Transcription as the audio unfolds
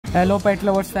Hello पेट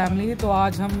lovers family. तो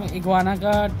आज हम इग्वाना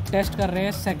का टेस्ट कर रहे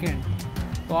हैं सेकंड।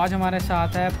 तो आज हमारे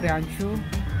साथ है प्रियांशु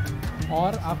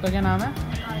और आपका क्या नाम है?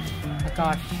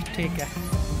 आकाश। ठीक है,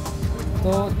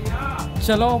 तो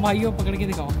चलो भाइयों पकड़ के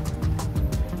दिखाओ।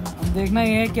 अब देखना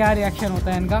ये है क्या रिएक्शन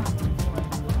होता है इनका।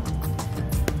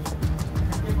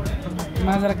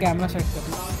 मैं ज़रा कैमरा सेट कर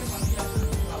लूँ।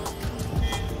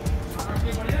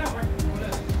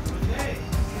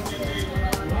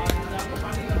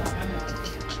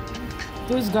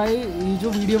 तो इस गाय ये जो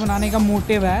वीडियो बनाने का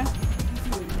मोटिव है,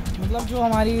 मतलब जो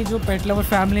हमारी जो पेट लवर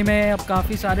फैमिली में अब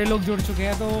काफ़ी सारे लोग जुड़ चुके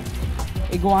हैं,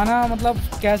 तो इग्वाना मतलब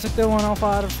कह सकते हो वन ऑफ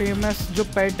आवर फेमस जो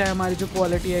पेट है, हमारी जो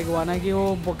क्वालिटी है इग्वाना की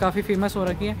वो काफ़ी फेमस हो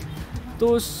रखी है। तो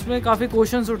उसमें काफ़ी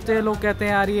क्वेश्चंस उठते हैं, लोग कहते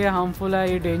हैं यार ये हार्मफुल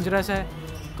है, ये डेंजरस है।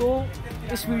 तो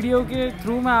इस वीडियो के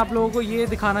थ्रू मैं आप लोगों को ये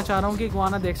दिखाना चाह रहा हूँ कि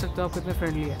इग्वाना देख सकते हो आप कितने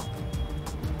फ्रेंडली है।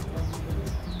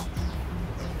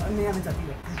 नहीं आना चाहती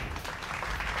है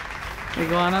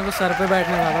इग्वाना को सर पे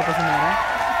बैठना ज़्यादा पसंद आ रहा है।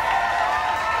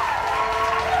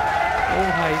 ओ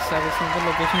भाई साहब, इसमें तो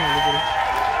लोकेशन होगी पूरी।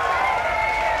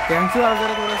 प्रियांशु आप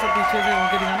जरा थोड़ा सा पीछे से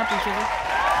होके दिखाना, पीछे से।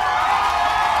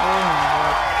 ओह माय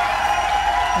गॉड,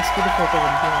 इसकी तो फोटो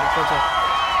बनती है। तो चल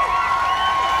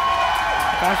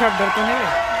काश आप डर तो नहीं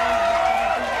गए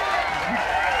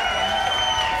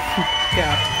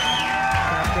क्या?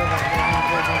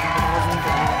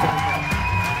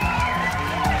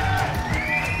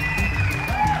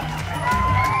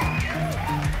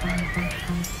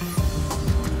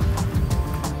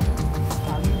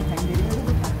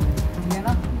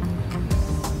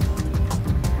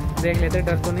 देख लेते,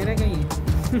 डर तो नहीं रहे कहीं।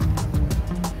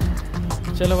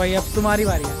 चलो भाई अब तुम्हारी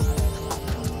बारी है।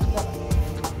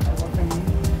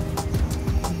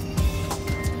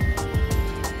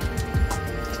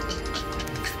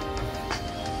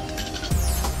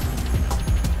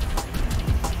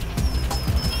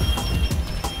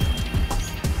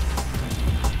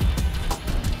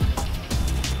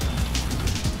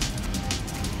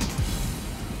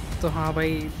 तो हाँ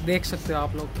भाई, देख सकते हो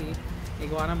आप लोग कि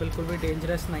इग्वाना बिल्कुल भी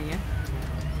डेंजरस नहीं है,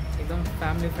 एकदम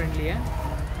फैमिली फ्रेंडली है।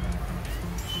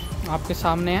 आपके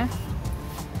सामने है।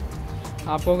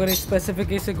 आपको अगर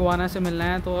स्पेसिफिक इस इग्वाना से मिलना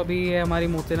है तो अभी ये हमारी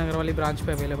मोती नगर वाली ब्रांच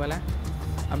पे अवेलेबल है।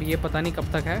 अब ये पता नहीं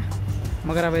कब तक है,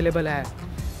 मगर अवेलेबल है।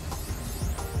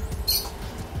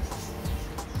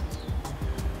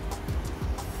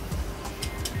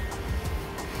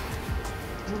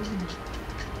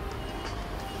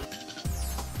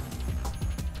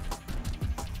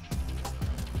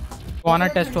 इग्वाना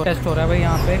टेस्ट हो रहा है भाई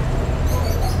यहाँ पे।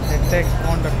 देखते हैं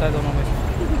कौन डरता है दोनों में से।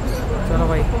 चलो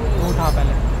भाई तू उठा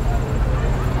पहले,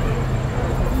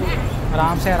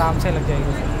 आराम से लग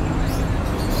जाएगी।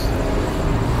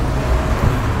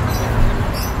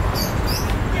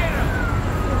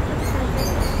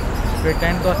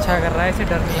 प्रिटेंड तो अच्छा कर रहा है, इसे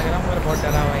डर नहीं लग रहा, मगर बहुत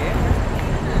डरा हुआ है।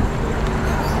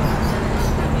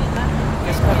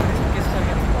 किस पर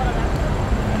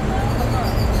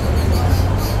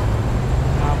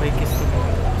भाई किस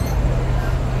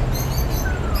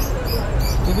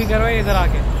तू भी करो इधर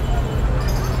आके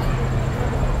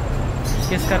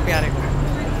किस कर प्यारे को।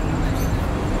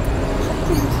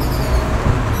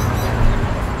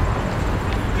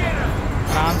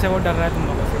 आराम से, वो डर रहा है तुम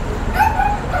लोगों से।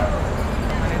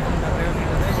 अरे तुम डर रहे हो नहीं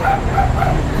डर रहे, वो डर रहा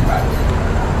है।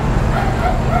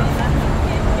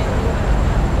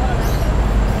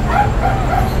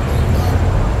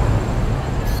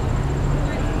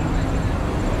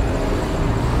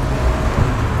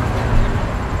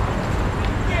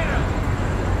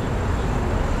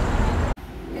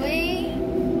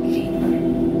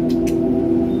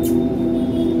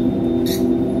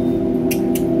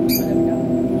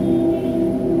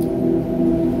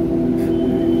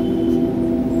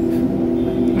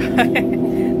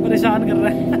 परेशान कर रहा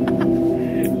है।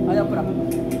 आजा ऊपर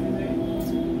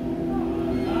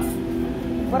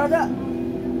आजा।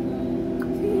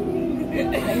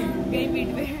 गई पीठ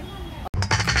पे।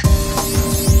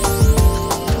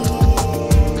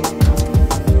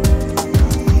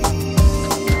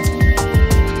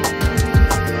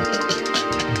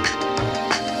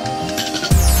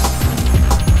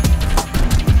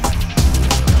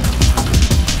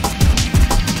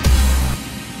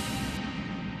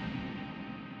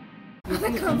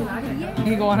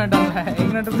 इग्वाना डर रहा है। 1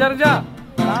 मिनट रुक जा।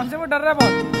 आराम से, वो डर रहा है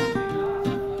बहुत।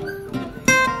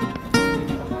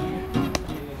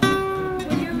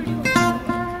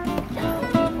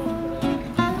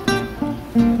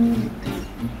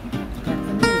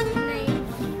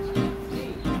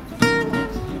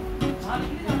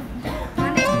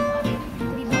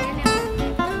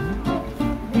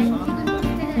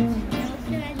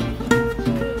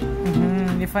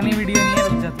 ये फनी वीडियो नहीं है,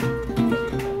 रुक जा तू।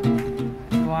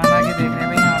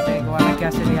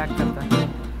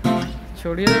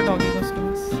 छोड़िए तो डॉगी को उसके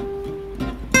पास।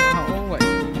 हाँ ओ भाई,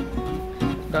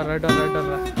 डर रहा है, डर रहा है, डर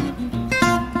रहा है।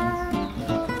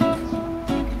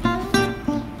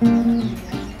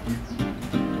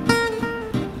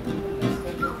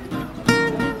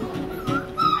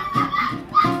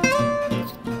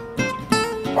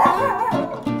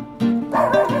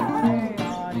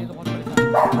 यार ये तो बहुत परेशान।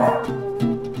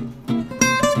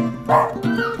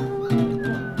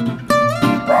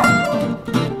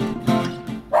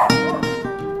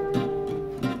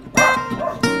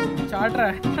 चाट रहा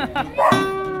है।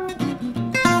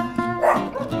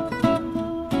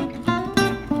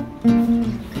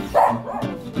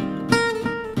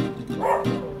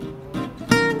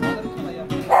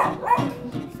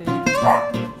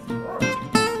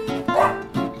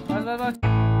 बस बस बस।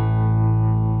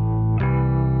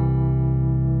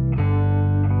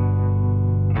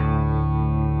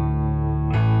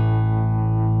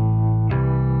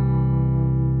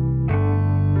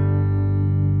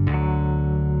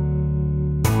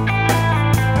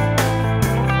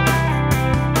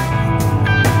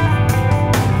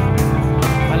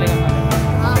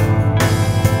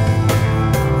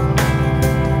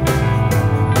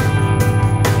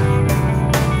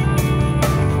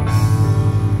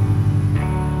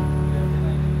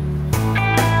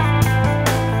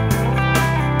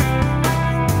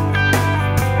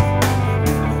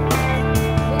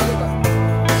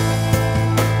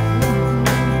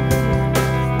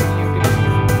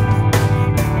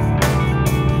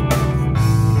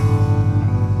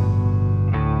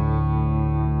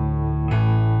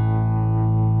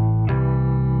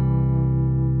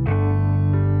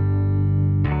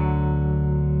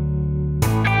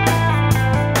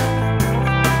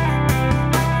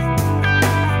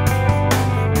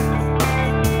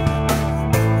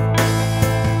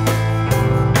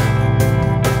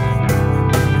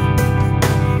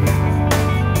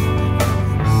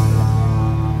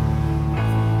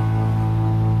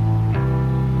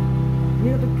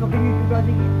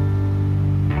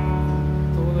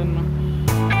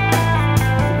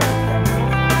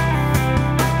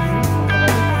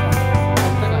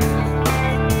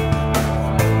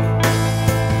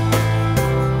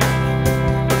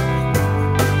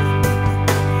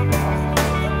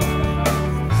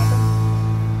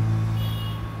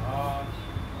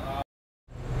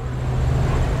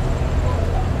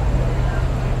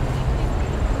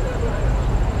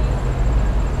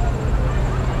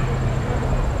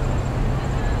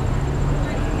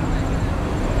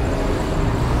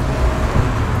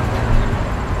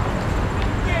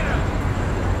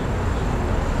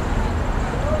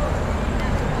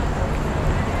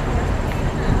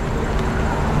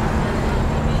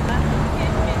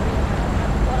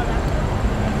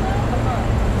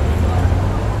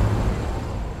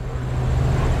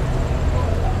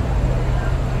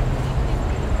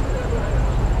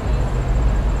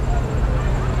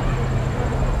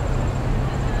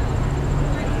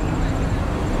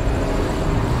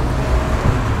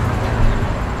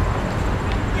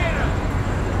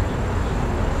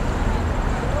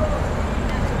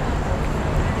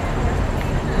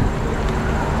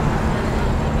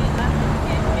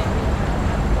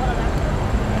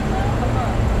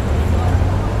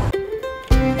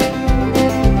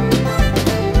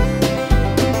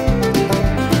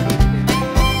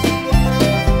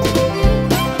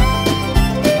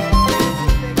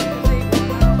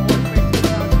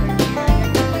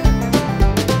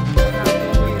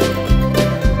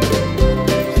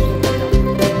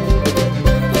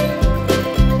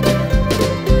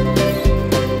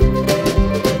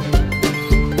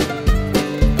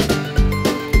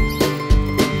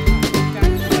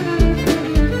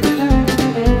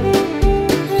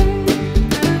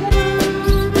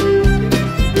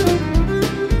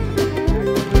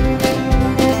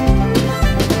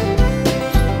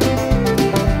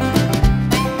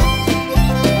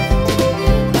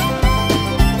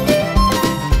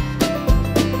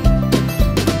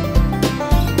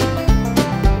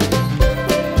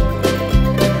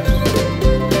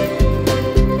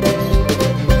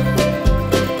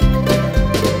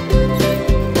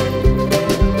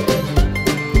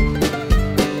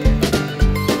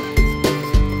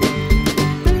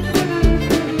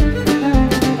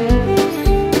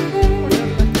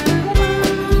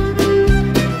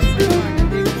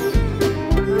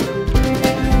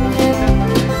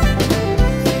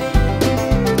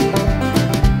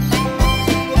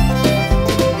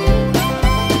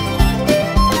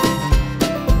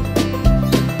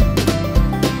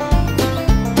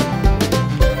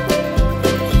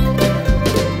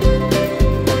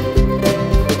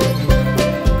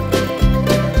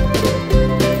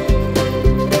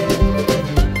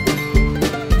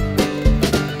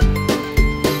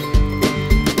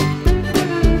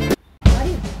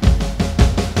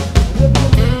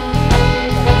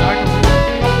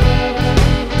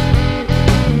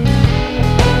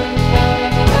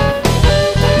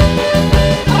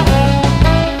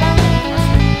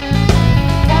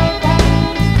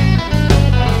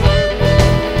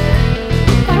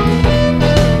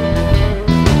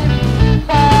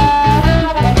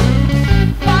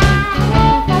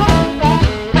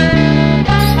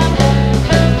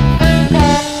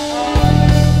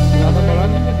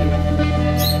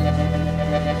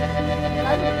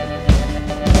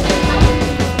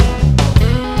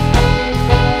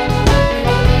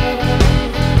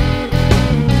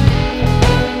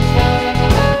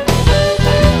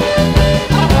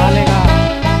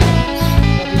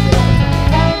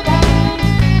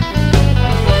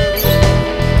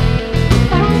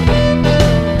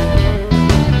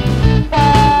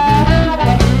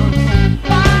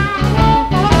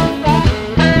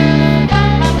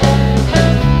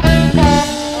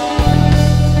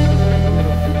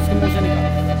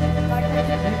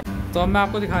 मैं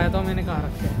आपको दिखा देता हूँ मैंने कहाँ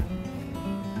रखे हैं।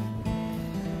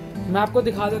 मैं आपको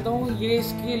दिखा देता हूँ, ये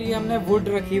इसके लिए हमने वुड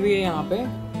रखी हुई है यहाँ पे,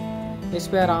 इस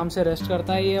पे आराम से रेस्ट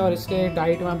करता है ये। और इसके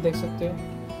डाइट में आप देख सकते हो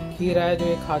खीरा है जो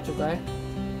ये खा चुका है,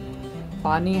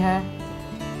 पानी है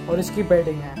और इसकी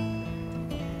बेडिंग है।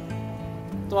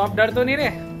 तो आप डर तो नहीं रहे?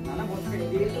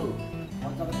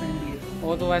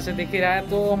 वो तो वैसे दिख ही रहा है।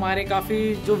 तो हमारे काफ़ी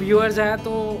जो व्यूअर्स हैं,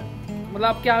 तो मतलब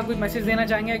आप क्या कुछ मैसेज देना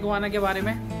चाहेंगे इग्वाना के बारे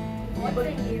में?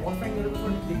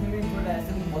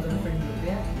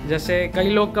 जैसे कई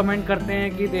लोग कमेंट करते हैं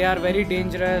कि they are very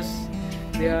dangerous,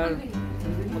 they are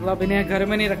मतलब इन्हें घर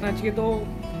में नहीं रखना चाहिए। तो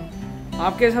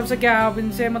आपके हिसाब से क्या है, आप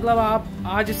इनसे मतलब आप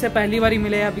आज इससे पहली बार ही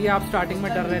मिले, अभी आप स्टार्टिंग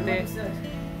में डर रहे थे,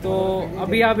 तो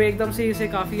अभी आप एकदम से इसे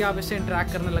काफ़ी आप इससे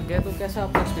इंटरेक्ट करने लग गए, तो कैसा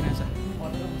आपका एक्सपीरियंस है?